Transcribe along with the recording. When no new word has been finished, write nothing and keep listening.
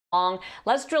long.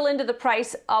 Let's drill into the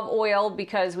price of oil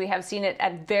because we have seen it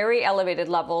at very elevated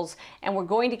levels, and we're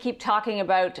going to keep talking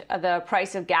about the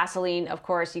price of gasoline. Of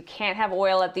course, you can't have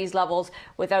oil at these levels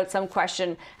without some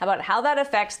question about how that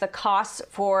affects the costs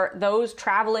for those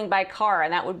traveling by car,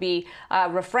 and that would be a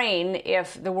refrain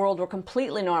if the world were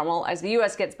completely normal. As the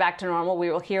U.S. gets back to normal, we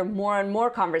will hear more and more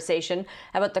conversation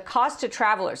about the cost to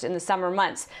travelers in the summer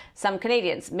months. Some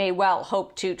Canadians may well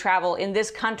hope to travel in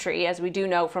this country, as we do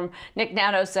know from Nick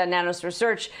Nanos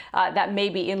research, that may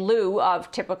be in lieu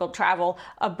of typical travel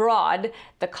abroad.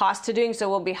 The cost to doing so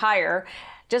will be higher.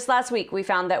 Just last week, we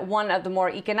found that one of the more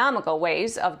economical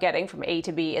ways of getting from A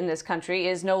to B in this country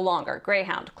is no longer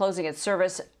Greyhound, closing its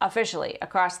service officially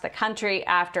across the country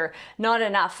after not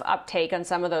enough uptake on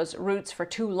some of those routes for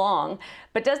too long.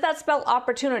 But does that spell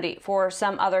opportunity for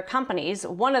some other companies?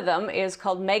 One of them is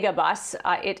called Megabus.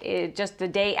 It just the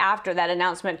day after that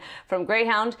announcement from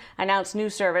Greyhound announced new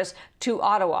service to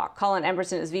Ottawa. Colin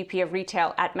Emberson is VP of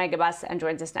Retail at Megabus and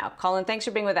joins us now. Colin, thanks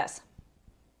for being with us.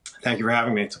 Thank you for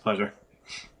having me. It's a pleasure.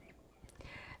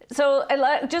 So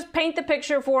just paint the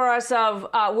picture for us of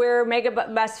where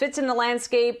Megabus fits in the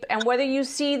landscape and whether you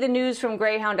see the news from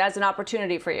Greyhound as an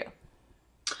opportunity for you.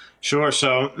 Sure.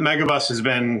 So Megabus has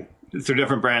been through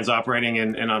different brands operating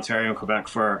in Ontario and Quebec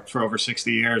for over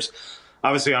 60 years.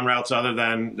 Obviously on routes other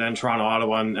than Toronto,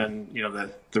 Ottawa, and you know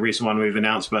the recent one we've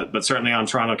announced, but certainly on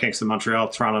Toronto, Kingston, Montreal,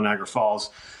 Toronto, Niagara Falls.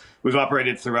 We've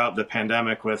operated throughout the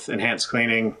pandemic with enhanced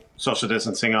cleaning, social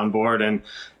distancing on board, and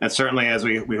certainly as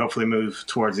we hopefully move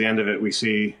towards the end of it, we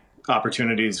see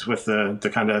opportunities with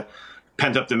the kind of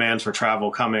pent-up demand for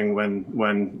travel coming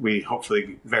when we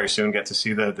hopefully very soon get to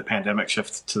see the pandemic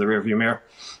shift to the rearview mirror.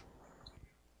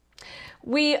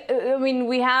 We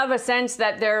have a sense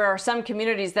that there are some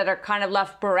communities that are kind of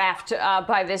left bereft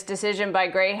by this decision by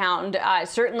Greyhound.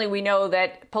 Certainly, we know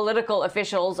that political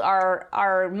officials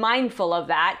are mindful of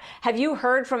that. Have you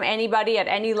heard from anybody at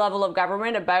any level of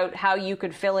government about how you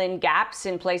could fill in gaps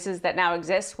in places that now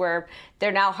exist where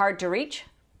they're now hard to reach?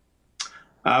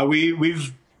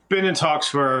 We've been in talks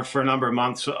for a number of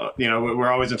months. You know, we're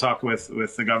always in talk with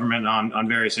the government on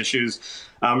various issues.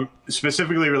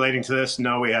 Specifically relating to this,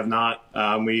 no, we have not.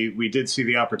 We did see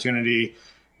the opportunity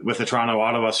with the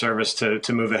Toronto-Ottawa service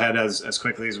to move ahead as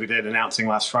quickly as we did, announcing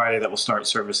last Friday that we'll start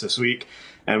service this week.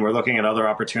 And we're looking at other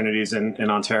opportunities in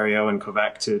Ontario and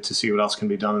Quebec to see what else can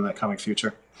be done in the coming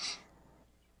future.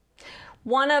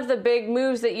 One of the big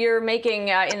moves that you're making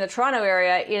in the Toronto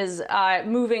area is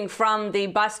moving from the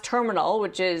bus terminal,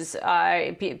 which is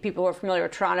people who are familiar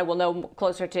with Toronto will know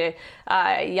closer to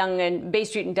Yonge and Bay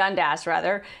Street and Dundas,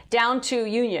 rather, down to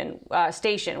Union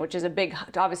Station, which is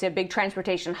obviously a big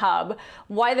transportation hub.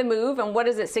 Why the move, and what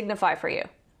does it signify for you?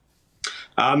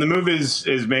 The move is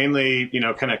mainly,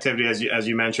 connectivity, as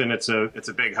you mentioned. It's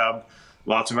a big hub.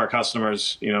 Lots of our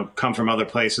customers, come from other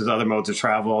places, other modes of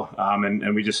travel,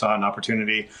 and we just saw an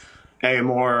opportunity, a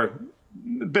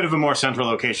bit of a more central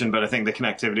location, but I think the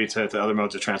connectivity to other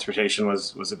modes of transportation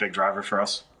was a big driver for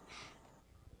us.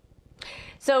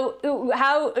 So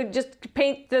just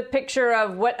paint the picture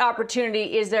of what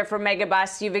opportunity is there for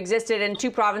Megabus? You've existed in 2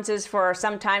 provinces for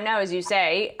some time now, as you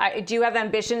say. Do you have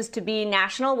ambitions to be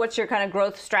national? What's your kind of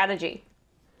growth strategy?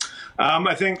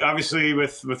 I think obviously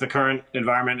with the current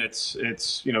environment, it's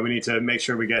we need to make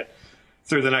sure we get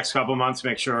through the next couple of months,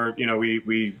 make sure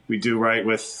we do right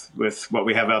with what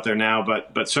we have out there now.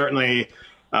 But certainly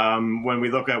when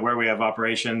we look at where we have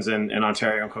operations in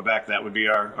Ontario and Quebec, that would be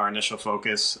our initial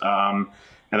focus. And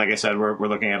like I said, we're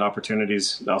looking at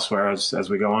opportunities elsewhere as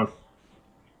we go on.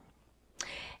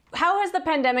 How has the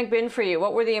pandemic been for you?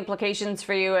 What were the implications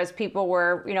for you as people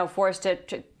were, forced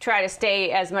to try to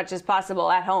stay as much as possible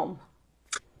at home?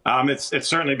 It's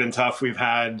certainly been tough. We've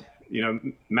had,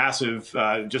 massive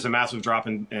drop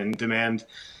in demand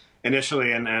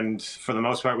initially. And for the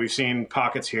most part, we've seen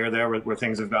pockets here or there where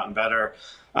things have gotten better.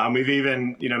 We've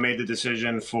even, made the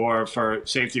decision for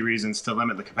safety reasons to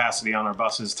limit the capacity on our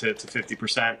buses to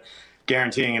 50%.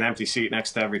 Guaranteeing an empty seat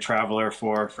next to every traveler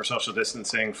for social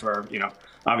distancing, for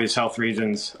obvious health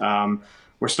reasons.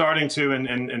 We're starting to,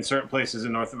 in certain places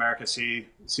in North America,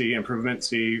 see improvement,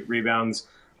 see rebounds,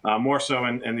 more so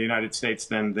in the United States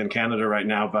than Canada right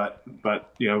now. But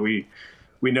we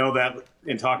know that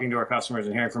in talking to our customers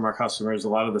and hearing from our customers, a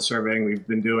lot of the surveying we've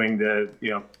been doing,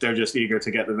 they're just eager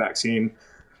to get the vaccine,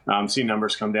 see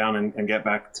numbers come down and get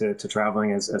back to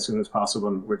traveling as soon as possible.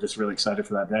 And we're just really excited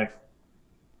for that day.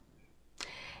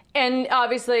 And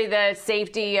obviously the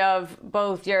safety of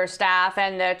both your staff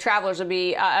and the travelers will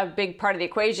be a big part of the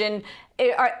equation.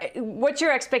 What's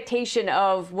your expectation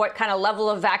of what kind of level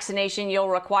of vaccination you'll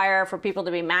require for people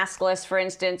to be maskless, for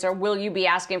instance, or will you be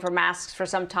asking for masks for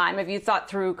some time? Have you thought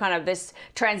through kind of this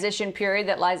transition period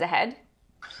that lies ahead?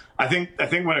 I think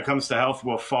when it comes to health,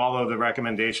 we'll follow the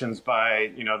recommendations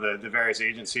by the various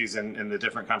agencies in the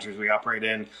different countries we operate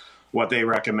in, what they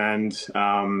recommend,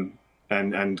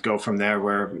 and go from there.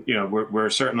 We're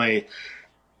certainly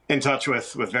in touch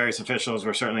with various officials.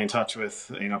 We're certainly in touch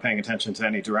with paying attention to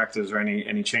any directives or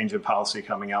any change in policy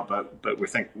coming out. But we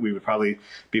think we would probably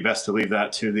be best to leave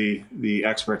that to the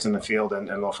experts in the field, and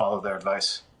we'll follow their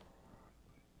advice.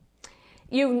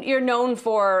 You're known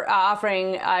for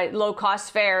offering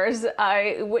low-cost fares.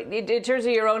 In terms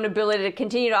of your own ability to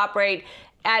continue to operate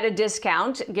at a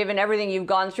discount, given everything you've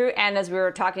gone through, and as we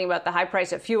were talking about the high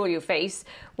price of fuel you face,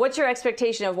 what's your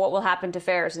expectation of what will happen to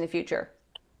fares in the future?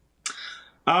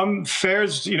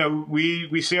 Fares,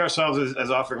 we see ourselves as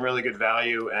offering really good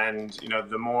value, and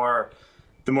the more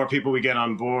people we get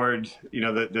on board,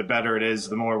 the better it is.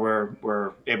 The more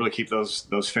we're able to keep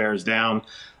those fares down.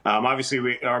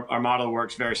 Obviously, our model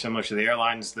works very similar to the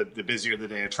airlines. The busier the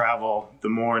day of travel, the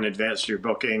more in advance you're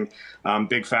booking.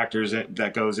 Big factors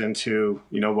that goes into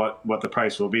what the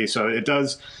price will be. So it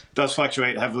does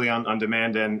fluctuate heavily on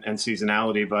demand and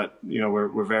seasonality. But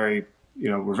we're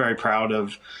very proud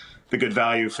of the good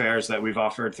value fares that we've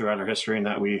offered throughout our history, and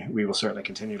that we will certainly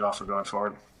continue to offer going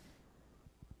forward.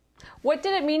 What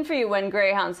did it mean for you when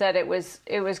Greyhound said it was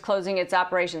closing its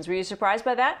operations? Were you surprised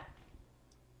by that?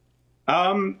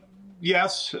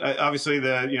 Yes, obviously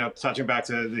touching back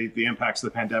to the impacts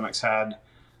the pandemic's had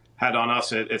on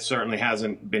us, it certainly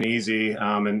hasn't been easy,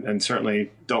 and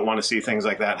certainly don't want to see things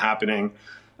like that happening.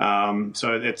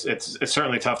 So it's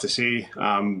certainly tough to see.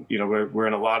 We're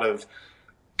in a lot of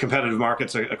competitive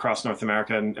markets across North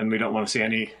America, and we don't want to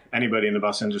see anybody in the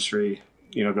bus industry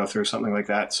go through something like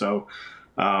that. So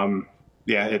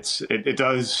yeah, it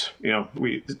does,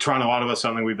 Toronto, Ottawa is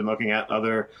something we've been looking at.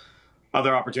 Other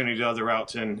opportunities, other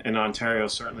routes in Ontario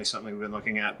is certainly something we've been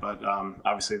looking at. But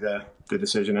obviously the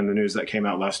decision and the news that came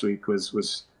out last week has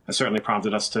certainly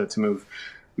prompted us to move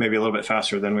maybe a little bit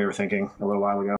faster than we were thinking a little while ago.